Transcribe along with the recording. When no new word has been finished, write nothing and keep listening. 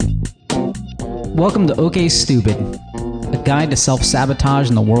Welcome to OK Stupid, a guide to self-sabotage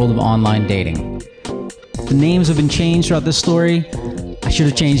in the world of online dating. The names have been changed throughout this story. I should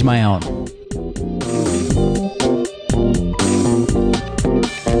have changed my own.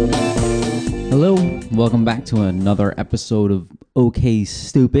 Hello, welcome back to another episode of OK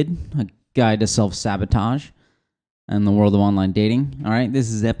Stupid, a guide to self-sabotage and the world of online dating. All right, this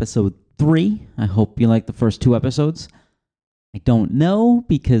is episode 3. I hope you like the first 2 episodes. I don't know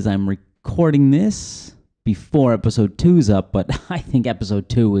because I'm recording this before episode 2's up, but I think episode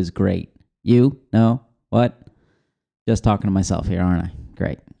 2 is great. You? No? What? Just talking to myself here, aren't I?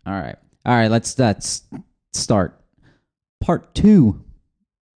 Great. All right, let's start. Part 2.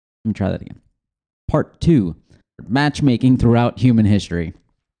 Let me try that again. Part 2. Matchmaking throughout human history.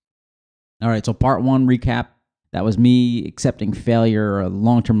 All right, so part 1 recap. That was me accepting failure. A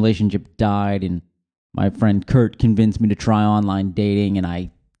long-term relationship died, and my friend Kurt convinced me to try online dating, and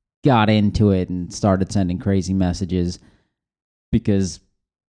I got into it and started sending crazy messages because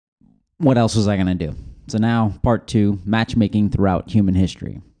what else was I going to do? So now, part 2, matchmaking throughout human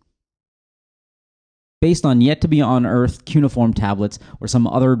history. Based on yet-to-be-unearthed cuneiform tablets or some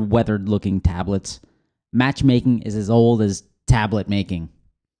other weathered-looking tablets, matchmaking is as old as tablet making.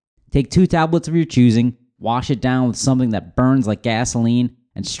 Take 2 tablets of your choosing, wash it down with something that burns like gasoline,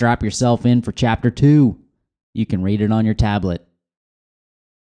 and strap yourself in for chapter 2. You can read it on your tablet.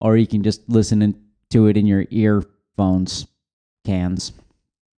 Or you can just listen to it in your earphones cans.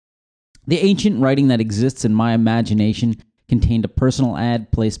 The ancient writing that exists in my imagination contained a personal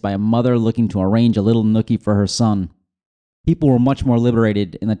ad placed by a mother looking to arrange a little nookie for her son. People were much more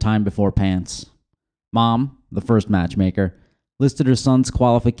liberated in the time before pants. Mom, the first matchmaker, listed her son's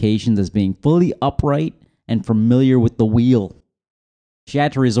qualifications as being fully upright and familiar with the wheel. She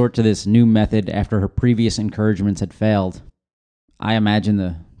had to resort to this new method after her previous encouragements had failed. I imagine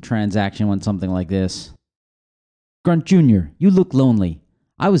the transaction went something like this. Grunt Jr., you look lonely.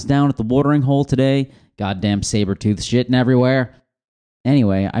 I was down at the watering hole today. Goddamn saber-tooth shitting everywhere.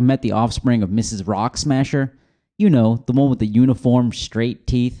 Anyway, I met the offspring of Mrs. Rock Smasher. You know, the one with the uniform, straight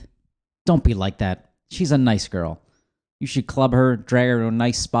teeth. Don't be like that. She's a nice girl. You should club her, drag her to a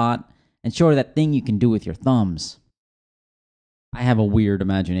nice spot, and show her that thing you can do with your thumbs. I have a weird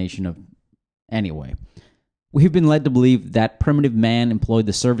imagination of... Anyway, we've been led to believe that primitive man employed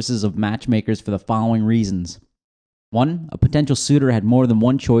the services of matchmakers for the following reasons. 1, a potential suitor had more than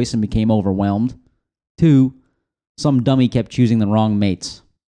one choice and became overwhelmed. 2, some dummy kept choosing the wrong mates.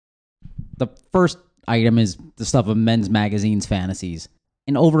 The first item is the stuff of men's magazines' fantasies.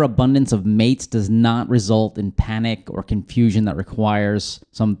 An overabundance of mates does not result in panic or confusion that requires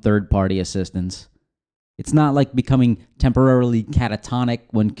some third-party assistance. It's not like becoming temporarily catatonic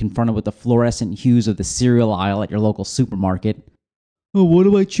when confronted with the fluorescent hues of the cereal aisle at your local supermarket. Oh, what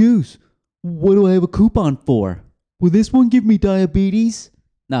do I choose? What do I have a coupon for? Will this one give me diabetes?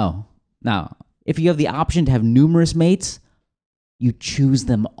 No. If you have the option to have numerous mates, you choose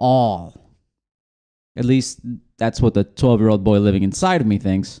them all. At least that's what the 12-year-old boy living inside of me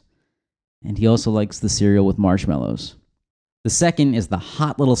thinks. And he also likes the cereal with marshmallows. The second is the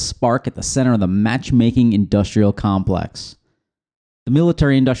hot little spark at the center of the matchmaking industrial complex. The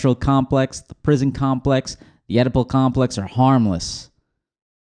military-industrial complex, the prison complex, the Oedipal complex are harmless.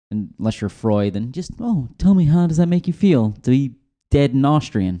 Unless you're Freud, then just, tell me, how does that make you feel to be dead and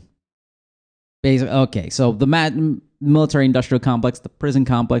Austrian? Basically, okay, so the military-industrial complex, the prison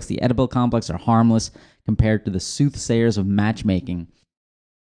complex, the Oedipal complex are harmless compared to the soothsayers of matchmaking.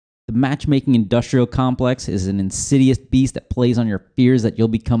 The matchmaking industrial complex is an insidious beast that plays on your fears that you'll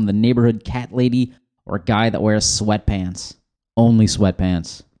become the neighborhood cat lady or a guy that wears sweatpants. Only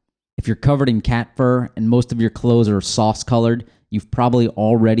sweatpants. If you're covered in cat fur and most of your clothes are sauce-colored, you've probably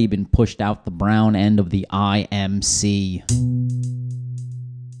already been pushed out the brown end of the IMC.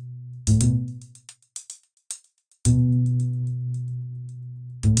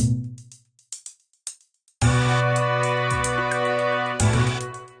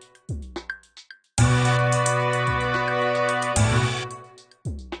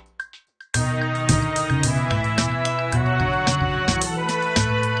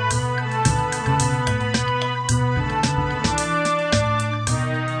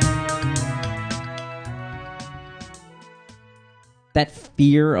 That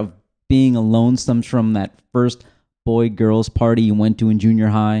fear of being alone stems from that first boy-girls party you went to in junior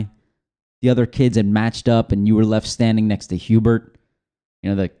high. The other kids had matched up and you were left standing next to Hubert. You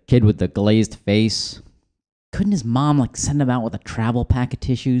know, the kid with the glazed face. Couldn't his mom, send him out with a travel pack of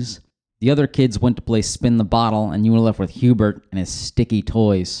tissues? The other kids went to play spin the bottle, and you were left with Hubert and his sticky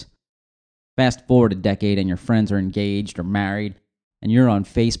toys. Fast forward a decade and your friends are engaged or married, and you're on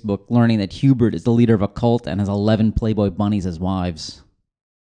Facebook learning that Hubert is the leader of a cult and has 11 Playboy bunnies as wives.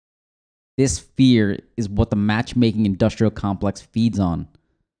 This fear is what the matchmaking industrial complex feeds on.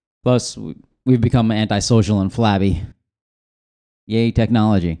 Plus, we've become antisocial and flabby. Yay,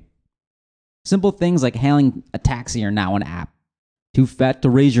 technology. Simple things like hailing a taxi are now an app. Too fat to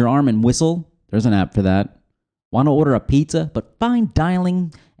raise your arm and whistle? There's an app for that. Want to order a pizza, but find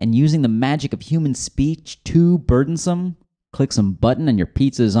dialing and using the magic of human speech too burdensome? Click some button and your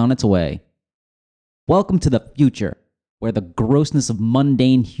pizza is on its way. Welcome to the future, where the grossness of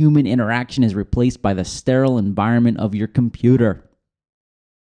mundane human interaction is replaced by the sterile environment of your computer.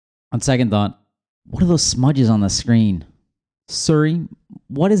 On second thought, what are those smudges on the screen? Siri,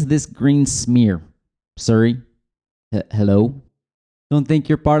 what is this green smear? Siri? Hello? Don't think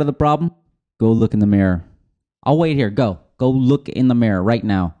you're part of the problem? Go look in the mirror. I'll wait here. Go look in the mirror right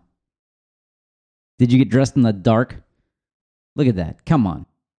now. Did you get dressed in the dark? Look at that. Come on.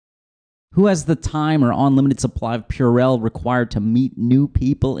 Who has the time or unlimited supply of Purell required to meet new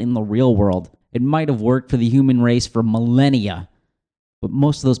people in the real world? It might have worked for the human race for millennia, but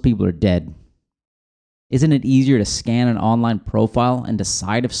most of those people are dead. Isn't it easier to scan an online profile and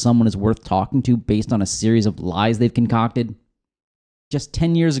decide if someone is worth talking to based on a series of lies they've concocted? Just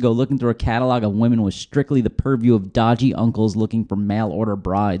 10 years ago, looking through a catalog of women was strictly the purview of dodgy uncles looking for mail-order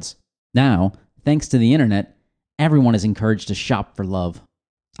brides. Now, thanks to the internet, everyone is encouraged to shop for love.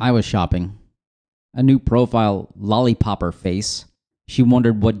 I was shopping. A new profile, Lollipopper Face. She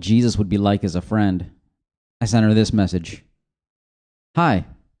wondered what Jesus would be like as a friend. I sent her this message. Hi,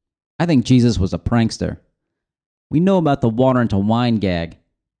 I think Jesus was a prankster. We know about the water into wine gag,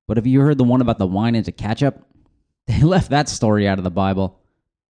 but have you heard the one about the wine into ketchup? They left that story out of the Bible.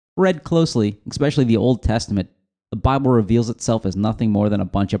 Read closely, especially the Old Testament, the Bible reveals itself as nothing more than a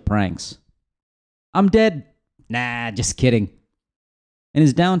bunch of pranks. I'm dead. Nah, just kidding. In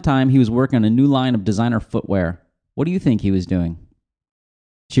his downtime, he was working on a new line of designer footwear. What do you think he was doing?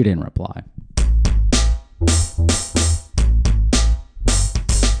 She didn't reply.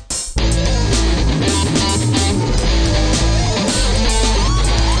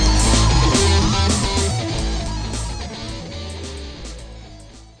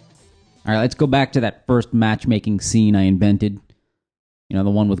 All right, let's go back to that first matchmaking scene I invented. You know, the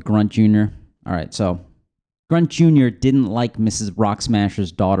one with Grunt Jr. All right, so Grunt Jr. didn't like Mrs.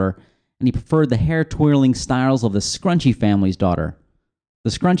 Rocksmasher's daughter, and he preferred the hair-twirling styles of the Scrunchy family's daughter. The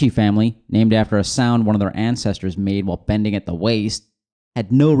Scrunchy family, named after a sound one of their ancestors made while bending at the waist,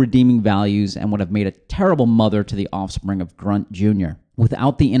 had no redeeming values and would have made a terrible mother to the offspring of Grunt Jr.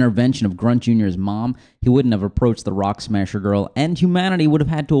 Without the intervention of Grunt Jr.'s mom, he wouldn't have approached the Rock Smasher girl, and humanity would have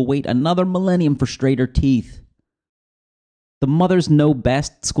had to await another millennium for straighter teeth. The mother's know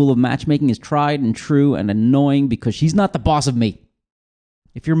best school of matchmaking is tried and true and annoying because she's not the boss of me.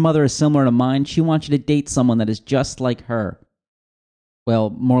 If your mother is similar to mine, she wants you to date someone that is just like her.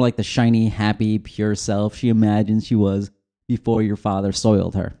 Well, more like the shiny, happy, pure self she imagined she was before your father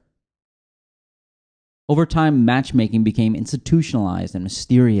soiled her. Over time, matchmaking became institutionalized and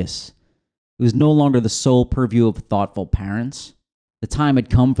mysterious. It was no longer the sole purview of thoughtful parents. The time had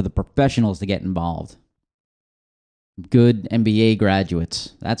come for the professionals to get involved. Good MBA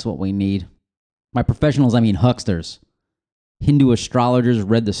graduates, that's what we need. By professionals, I mean hucksters. Hindu astrologers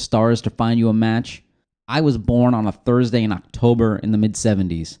read the stars to find you a match. I was born on a Thursday in October in the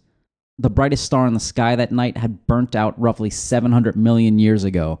mid-70s. The brightest star in the sky that night had burnt out roughly 700 million years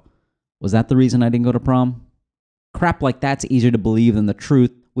ago. Was that the reason I didn't go to prom? Crap like that's easier to believe than the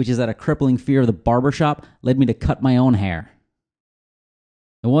truth, which is that a crippling fear of the barbershop led me to cut my own hair.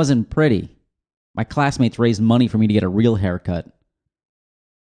 It wasn't pretty. My classmates raised money for me to get a real haircut.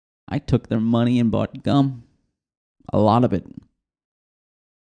 I took their money and bought gum. A lot of it.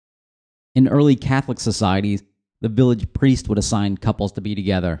 In early Catholic societies, the village priest would assign couples to be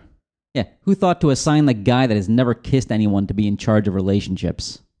together. Yeah, who thought to assign the guy that has never kissed anyone to be in charge of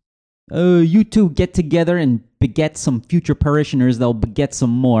relationships? You two get together and beget some future parishioners that'll beget some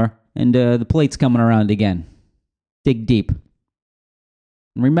more, and the plate's coming around again. Dig deep.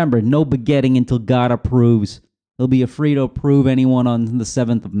 And remember, no begetting until God approves. He'll be free to approve anyone on the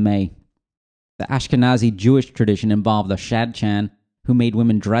 7th of May. The Ashkenazi Jewish tradition involved a shadchan who made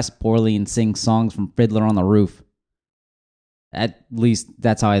women dress poorly and sing songs from Fiddler on the Roof. At least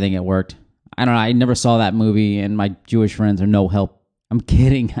that's how I think it worked. I don't know, I never saw that movie, and my Jewish friends are no help. I'm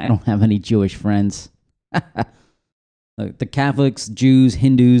kidding, I don't have any Jewish friends. The Catholics, Jews,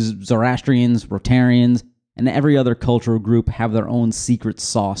 Hindus, Zoroastrians, Rotarians, and every other cultural group have their own secret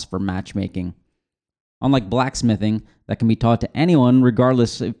sauce for matchmaking. Unlike blacksmithing, that can be taught to anyone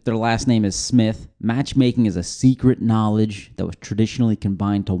regardless if their last name is Smith, matchmaking is a secret knowledge that was traditionally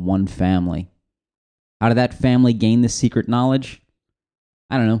confined to one family. How did that family gain this secret knowledge?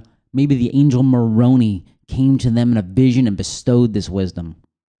 I don't know. Maybe the angel Moroni came to them in a vision and bestowed this wisdom.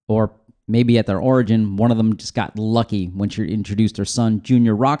 Or maybe at their origin, one of them just got lucky when she introduced her son,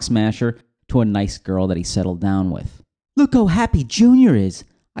 Junior Rock Smasher, to a nice girl that he settled down with. "Look how happy Junior is.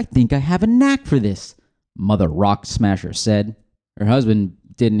 I think I have a knack for this," Mother Rock Smasher said. Her husband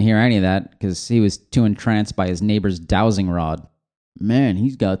didn't hear any of that because he was too entranced by his neighbor's dowsing rod. "Man,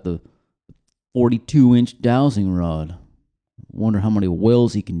 he's got the 42-inch dowsing rod. Wonder how many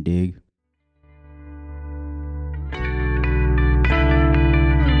wells he can dig."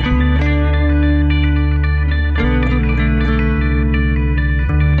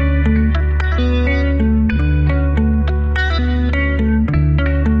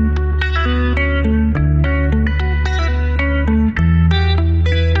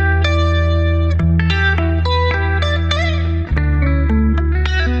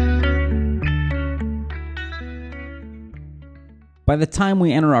 By the time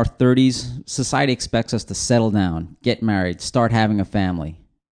we enter our 30s, society expects us to settle down, get married, start having a family.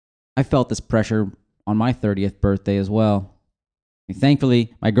 I felt this pressure on my 30th birthday as well.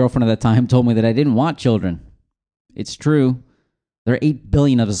 Thankfully, my girlfriend at the time told me that I didn't want children. It's true. There are 8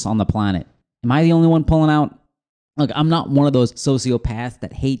 billion of us on the planet. Am I the only one pulling out? Look, I'm not one of those sociopaths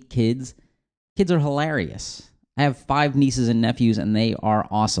that hate kids. Kids are hilarious. I have 5 nieces and nephews, and they are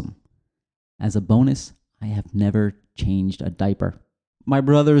awesome. As a bonus, I have never changed a diaper. My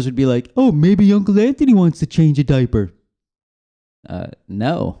brothers would be like, "Oh, maybe Uncle Anthony wants to change a diaper."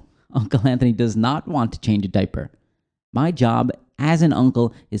 No, Uncle Anthony does not want to change a diaper. My job as an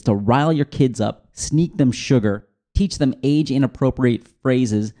uncle is to rile your kids up, sneak them sugar, teach them age-inappropriate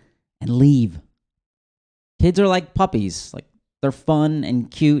phrases, and leave. Kids are like puppies. Like, they're fun and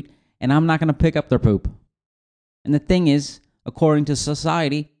cute, and I'm not going to pick up their poop. And the thing is, according to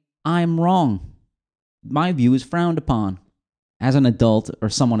society, I'm wrong. My view is frowned upon. As an adult, or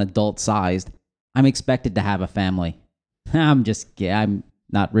someone adult-sized, I'm expected to have a family. I'm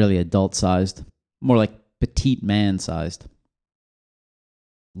not really adult-sized. More like petite man-sized.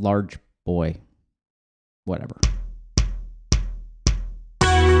 Large boy. Whatever.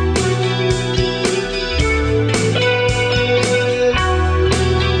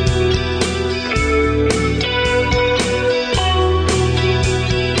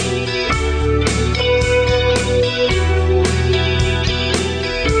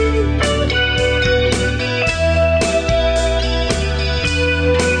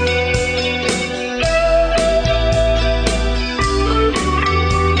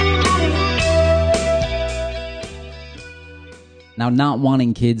 Now, not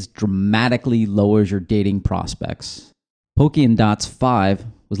wanting kids dramatically lowers your dating prospects. Pokey and Dots 5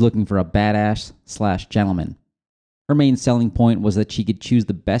 was looking for a badass/gentleman. Her main selling point was that she could choose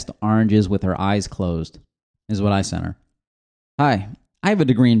the best oranges with her eyes closed, is what I sent her. "Hi, I have a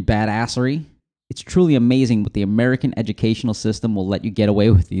degree in badassery. It's truly amazing what the American educational system will let you get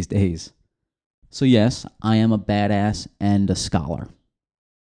away with these days. So yes, I am a badass and a scholar.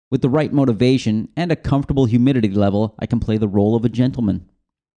 With the right motivation and a comfortable humidity level, I can play the role of a gentleman.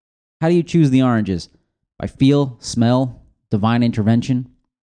 How do you choose the oranges? By feel, smell, divine intervention?"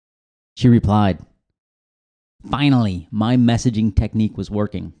 She replied, "Finally, my messaging technique was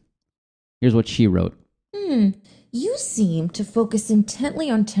working." Here's what she wrote. You seem to focus intently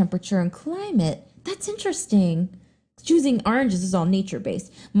on temperature and climate. That's interesting. Choosing oranges is all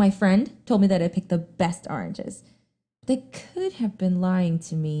nature-based. My friend told me that I picked the best oranges. They could have been lying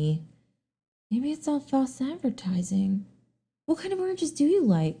to me. Maybe it's all false advertising. What kind of oranges do you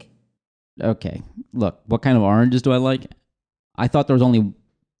like? Okay, look, what kind of oranges do I like? I thought there was only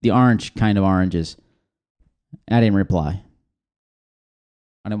the orange kind of oranges. I didn't reply.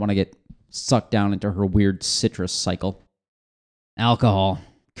 I didn't want to get sucked down into her weird citrus cycle. Alcohol.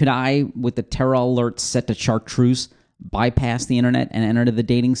 Could I, with the terror alert set to chartreuse, bypass the internet and enter the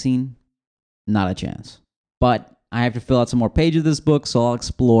dating scene? Not a chance. But I have to fill out some more pages of this book, so I'll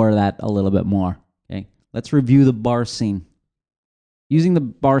explore that a little bit more. Okay, let's review the bar scene. Using the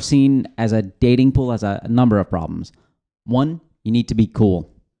bar scene as a dating pool has a number of problems. 1, you need to be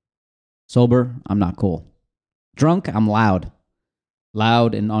cool. Sober, I'm not cool. Drunk, I'm loud.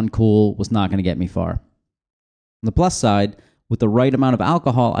 Loud and uncool was not going to get me far. On the plus side, with the right amount of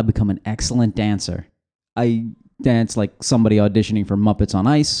alcohol, I become an excellent dancer. I dance like somebody auditioning for Muppets on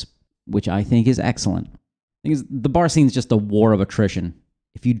Ice, which I think is excellent. The bar scene is just a war of attrition.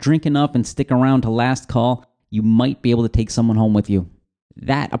 If you drink enough and stick around to last call, you might be able to take someone home with you.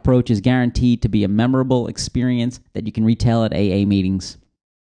 That approach is guaranteed to be a memorable experience that you can retell at AA meetings.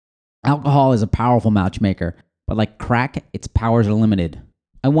 Alcohol is a powerful matchmaker, but like crack, its powers are limited.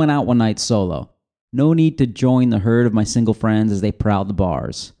 I went out one night solo. No need to join the herd of my single friends as they prowled the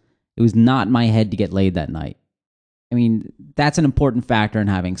bars. It was not in my head to get laid that night. I mean, that's an important factor in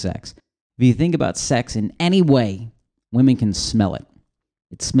having sex. If you think about sex in any way, women can smell it.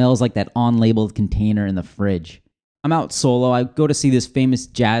 It smells like that on-labeled container in the fridge. I'm out solo. I go to see this famous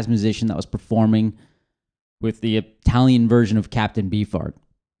jazz musician that was performing with the Italian version of Captain Beefheart.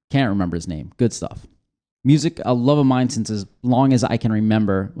 Can't remember his name. Good stuff. Music, a love of mine since as long as I can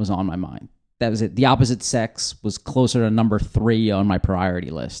remember, was on my mind. That was it. The opposite sex was closer to number 3 on my priority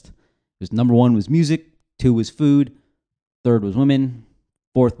list. It was number 1 was music, 2 was food, 3rd was women,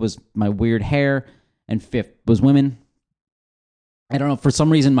 4th was my weird hair, and 5th was women. I don't know, for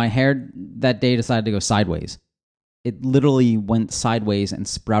some reason my hair that day decided to go sideways. It literally went sideways and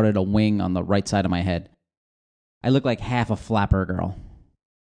sprouted a wing on the right side of my head. I look like half a flapper girl.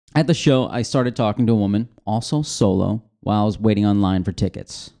 At the show, I started talking to a woman, also solo, while I was waiting online for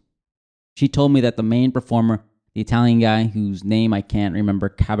tickets. She told me that the main performer, the Italian guy whose name I can't remember,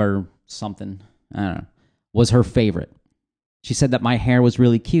 Caber something, I don't know, was her favorite. She said that my hair was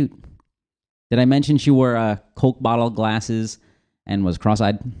really cute. Did I mention she wore Coke bottle glasses and was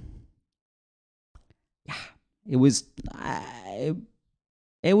cross-eyed? Yeah, it was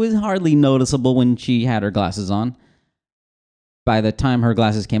hardly noticeable when she had her glasses on. By the time her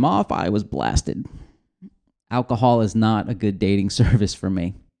glasses came off, I was blasted. Alcohol is not a good dating service for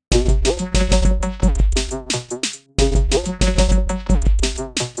me.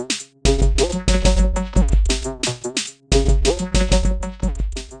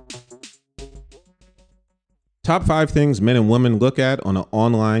 Top 5 things men and women look at on an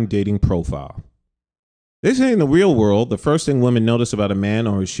online dating profile. They say in the real world, the first thing women notice about a man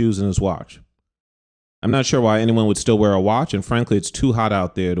are his shoes and his watch. I'm not sure why anyone would still wear a watch, and frankly, it's too hot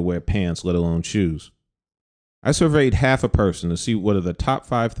out there to wear pants, let alone shoes. I surveyed half a person to see what are the top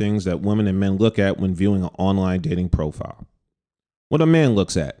 5 things that women and men look at when viewing an online dating profile. What a man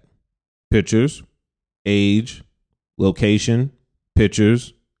looks at: pictures, age, location,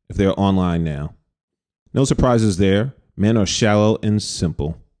 pictures, if they're online now. No surprises there. Men are shallow and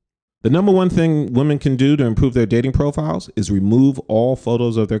simple. The number one thing women can do to improve their dating profiles is remove all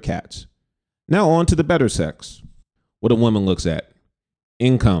photos of their cats. Now on to the better sex. What a woman looks at: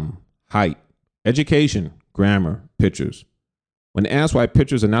 income, height, education, grammar, pictures. When asked why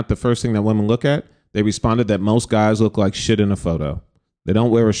pictures are not the first thing that women look at, they responded that most guys look like shit in a photo. They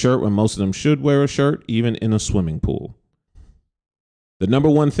don't wear a shirt when most of them should wear a shirt, even in a swimming pool. The number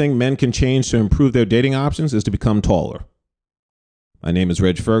one thing men can change to improve their dating options is to become taller. My name is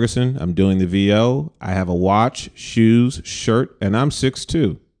Reg Ferguson. I'm doing the VO. I have a watch, shoes, shirt, and I'm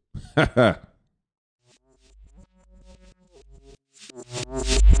 6'2".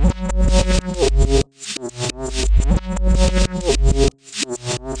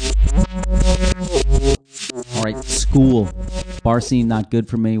 All right, school. Bar scene, not good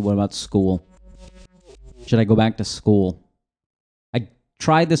for me. What about school? Should I go back to school? I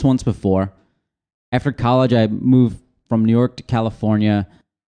tried this once before. After college, I moved from New York to California,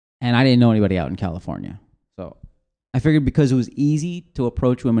 and I didn't know anybody out in California. So I figured because it was easy to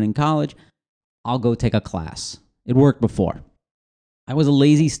approach women in college, I'll go take a class. It worked before. I was a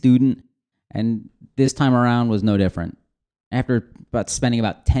lazy student, and this time around was no different. After spending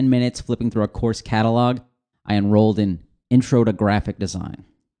about 10 minutes flipping through a course catalog, I enrolled in Intro to Graphic Design.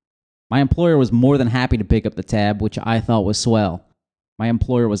 My employer was more than happy to pick up the tab, which I thought was swell. My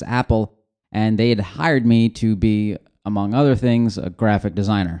employer was Apple, and they had hired me to be, among other things, a graphic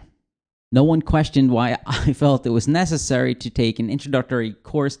designer. No one questioned why I felt it was necessary to take an introductory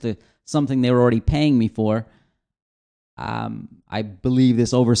course to something they were already paying me for. I believe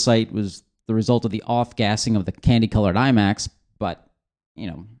this oversight was the result of the off-gassing of the candy-colored IMAX, but,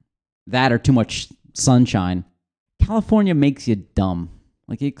 that or too much sunshine. California makes you dumb,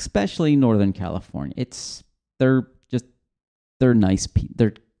 like especially Northern California. They're nice.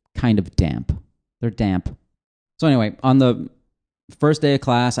 They're kind of damp. They're damp. So anyway, on the first day of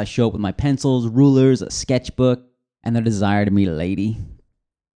class, I show up with my pencils, rulers, a sketchbook, and the desire to meet a lady.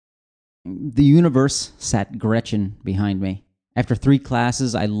 The universe sat Gretchen behind me. After 3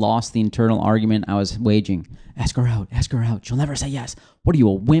 classes, I lost the internal argument I was waging. Ask her out. She'll never say yes. What are you,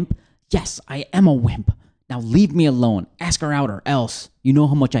 a wimp? Yes, I am a wimp. Now leave me alone. Ask her out or else. You know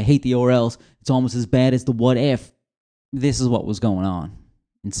how much I hate the or else. It's almost as bad as the what if. This is what was going on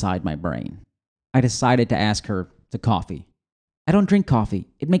inside my brain. I decided to ask her to coffee. I don't drink coffee.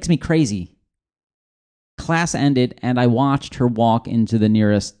 It makes me crazy. Class ended, and I watched her walk into the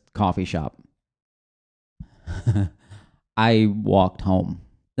nearest coffee shop. I walked home.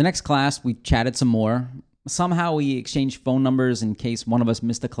 The next class, we chatted some more. Somehow we exchanged phone numbers in case one of us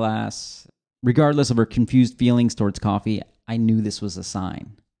missed a class. Regardless of her confused feelings towards coffee, I knew this was a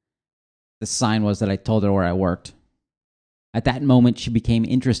sign. The sign was that I told her where I worked. At that moment, she became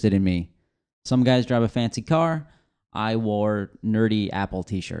interested in me. Some guys drive a fancy car. I wore nerdy Apple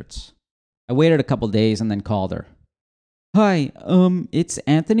t-shirts. I waited a couple days and then called her. Hi, it's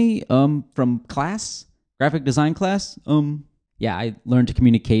Anthony, from class? Graphic design class? Yeah, I learned to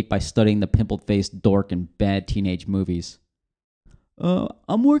communicate by studying the pimple-faced dork in bad teenage movies.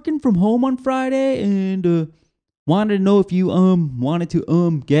 I'm working from home on Friday and, wanted to know if you, wanted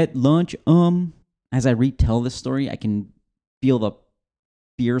to, get lunch, As I retell this story, I can feel the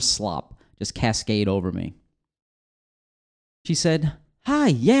beer slop just cascade over me. She said, Hi,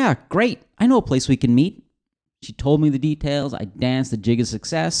 yeah, great. I know a place we can meet. She told me the details. I danced the jig of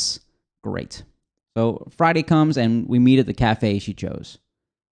success. Great. So Friday comes and we meet at the cafe she chose.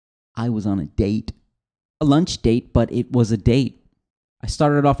 I was on a date. A lunch date, but it was a date. I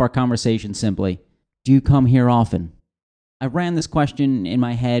started off our conversation simply, do you come here often? I ran this question in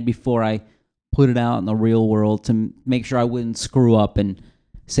my head before I put it out in the real world to make sure I wouldn't screw up and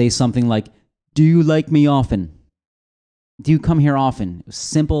say something like, do you like me often? Do you come here often? It was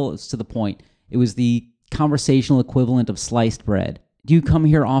simple, it was to the point. It was the conversational equivalent of sliced bread. Do you come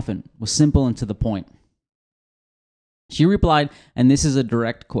here often? It was simple and to the point. She replied, and this is a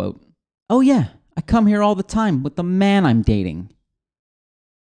direct quote, Oh yeah, I come here all the time with the man I'm dating.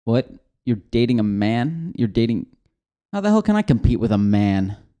 What? You're dating a man? How the hell can I compete with a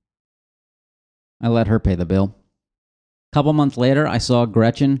man? I let her pay the bill. A couple months later, I saw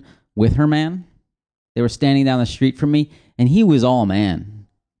Gretchen with her man. They were standing down the street from me, and he was all man.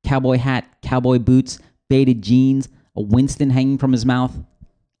 Cowboy hat, cowboy boots, faded jeans, a Winston hanging from his mouth.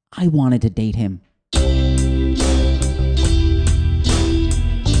 I wanted to date him.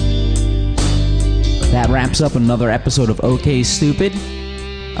 That wraps up another episode of OK Stupid.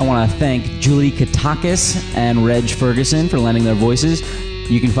 I want to thank Julie Katakis and Reg Ferguson for lending their voices.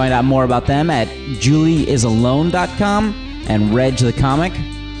 You can find out more about them at julieIsAlone.com and Reg the Comic.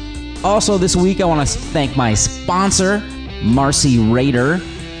 Also this week, I want to thank my sponsor, Marcy Raider.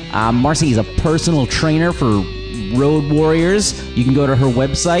 Marcy is a personal trainer for road warriors. You can go to her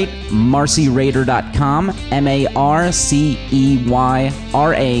website, marcyraider.com,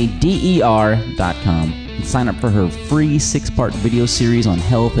 MarceyRader.com. And sign up for her free 6-part video series on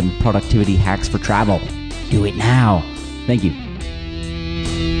health and productivity hacks for travel. Do it now. Thank you.